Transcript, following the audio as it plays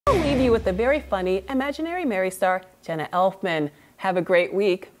you with the very funny Imaginary Mary star, Jenna Elfman. Have a great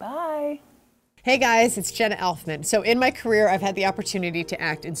week. Bye. Hey guys, it's Jenna Elfman. So in my career, I've had the opportunity to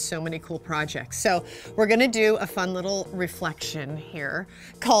act in so many cool projects. So we're gonna do a fun little reflection here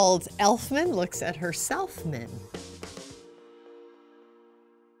called Elfman Looks at Herselfman.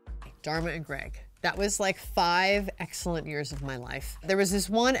 Dharma and Greg. That was like 5 excellent years of my life. There was this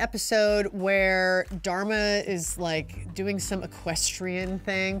one episode where Dharma is like doing some equestrian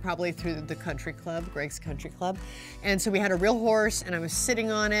thing, probably through the country club, Greg's country club. And so we had a real horse and I was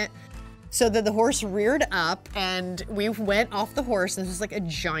sitting on it. So then the horse reared up and we went off the horse, and this was like a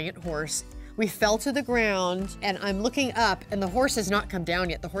giant horse. We fell to the ground and I'm looking up and the horse has not come down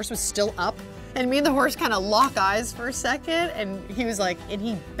yet. The horse was still up. And me and the horse kind of lock eyes for a second, and he was like, and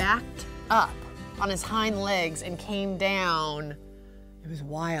he backed up on his hind legs and came down. It was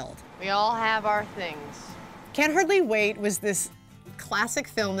wild. We all have our things. Can't Hardly Wait was this classic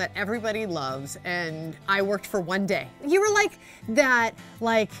film that everybody loves, and I worked for one day. You were like that,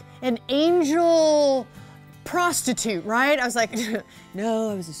 like an angel prostitute, right? I was like,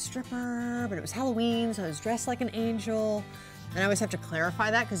 no, I was a stripper, but it was Halloween, so I was dressed like an angel. And I always have to clarify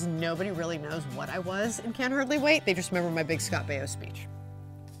that because nobody really knows what I was in Can't Hardly Wait. They just remember my big Scott Baio speech.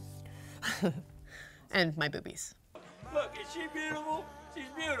 And my boobies. Look, is she beautiful? She's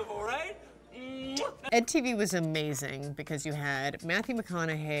beautiful, right? EdTV was amazing because you had Matthew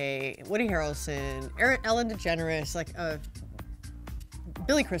McConaughey, Woody Harrelson, Ellen DeGeneres, like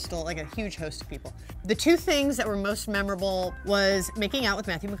Billy Crystal, like a huge host of people. The 2 things that were most memorable was making out with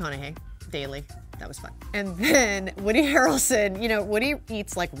Matthew McConaughey daily. That was fun. And then Woody Harrelson, you know, Woody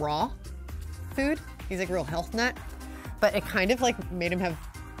eats like raw food. He's like a real health nut, but it kind of like made him have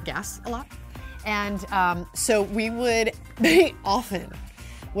gas a lot. And so we would often,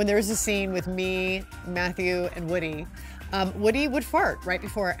 when there was a scene with me, Matthew, and Woody, Woody would fart right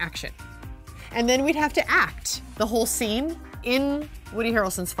before action. And then we'd have to act the whole scene in Woody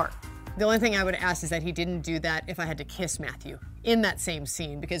Harrelson's fart. The only thing I would ask is that he didn't do that if I had to kiss Matthew in that same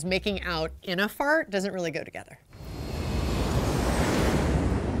scene, because making out in a fart doesn't really go together.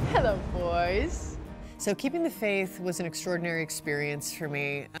 Hello, boys. So Keeping the Faith was an extraordinary experience for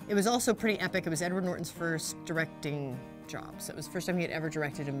me. It was also pretty epic. It was Edward Norton's first directing job. So it was the first time he had ever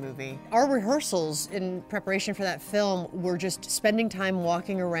directed a movie. Our rehearsals in preparation for that film were just spending time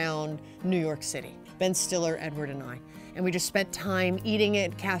walking around New York City. Ben Stiller, Edward, and I. And we just spent time eating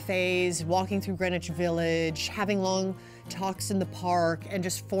at cafes, walking through Greenwich Village, having long talks in the park, and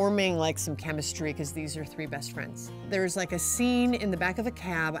just forming like some chemistry, because these are 3 best friends. There's like a scene in the back of a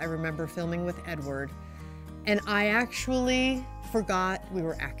cab I remember filming with Edward, and I actually forgot we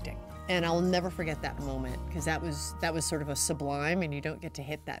were acting. And I'll never forget that moment, because that was sort of a sublime, and you don't get to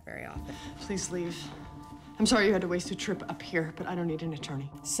hit that very often. Please leave. I'm sorry you had to waste a trip up here, but I don't need an attorney.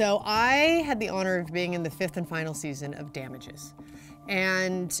 So I had the honor of being in the 5th and final season of Damages.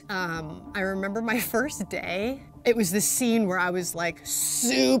 And I remember my first day, it was this scene where I was like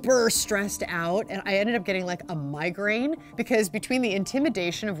super stressed out, and I ended up getting like a migraine, because between the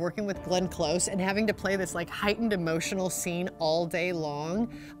intimidation of working with Glenn Close and having to play this like heightened emotional scene all day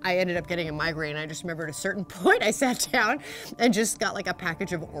long, I ended up getting a migraine. I just remember at a certain point I sat down and just got like a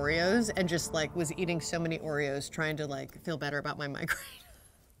package of Oreos and just like was eating so many Oreos trying to like feel better about my migraine.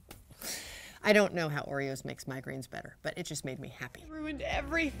 I don't know how Oreos makes migraines better, but it just made me happy. Ruined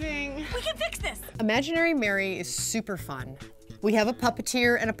everything. We can fix this. Imaginary Mary is super fun. We have a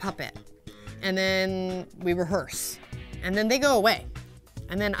puppeteer and a puppet, and then we rehearse, and then they go away.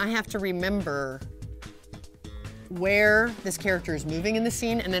 And then I have to remember where this character is moving in the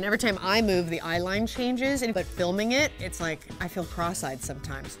scene, and then every time I move, the eye line changes, but filming it, it's like, I feel cross-eyed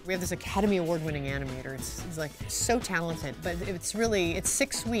sometimes. We have this Academy Award-winning animator. He's like so talented, but it's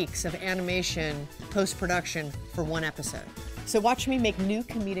 6 weeks of animation, post-production for 1 episode. So watch me make new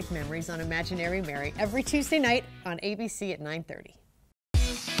comedic memories on Imaginary Mary every Tuesday night on ABC at 9:30.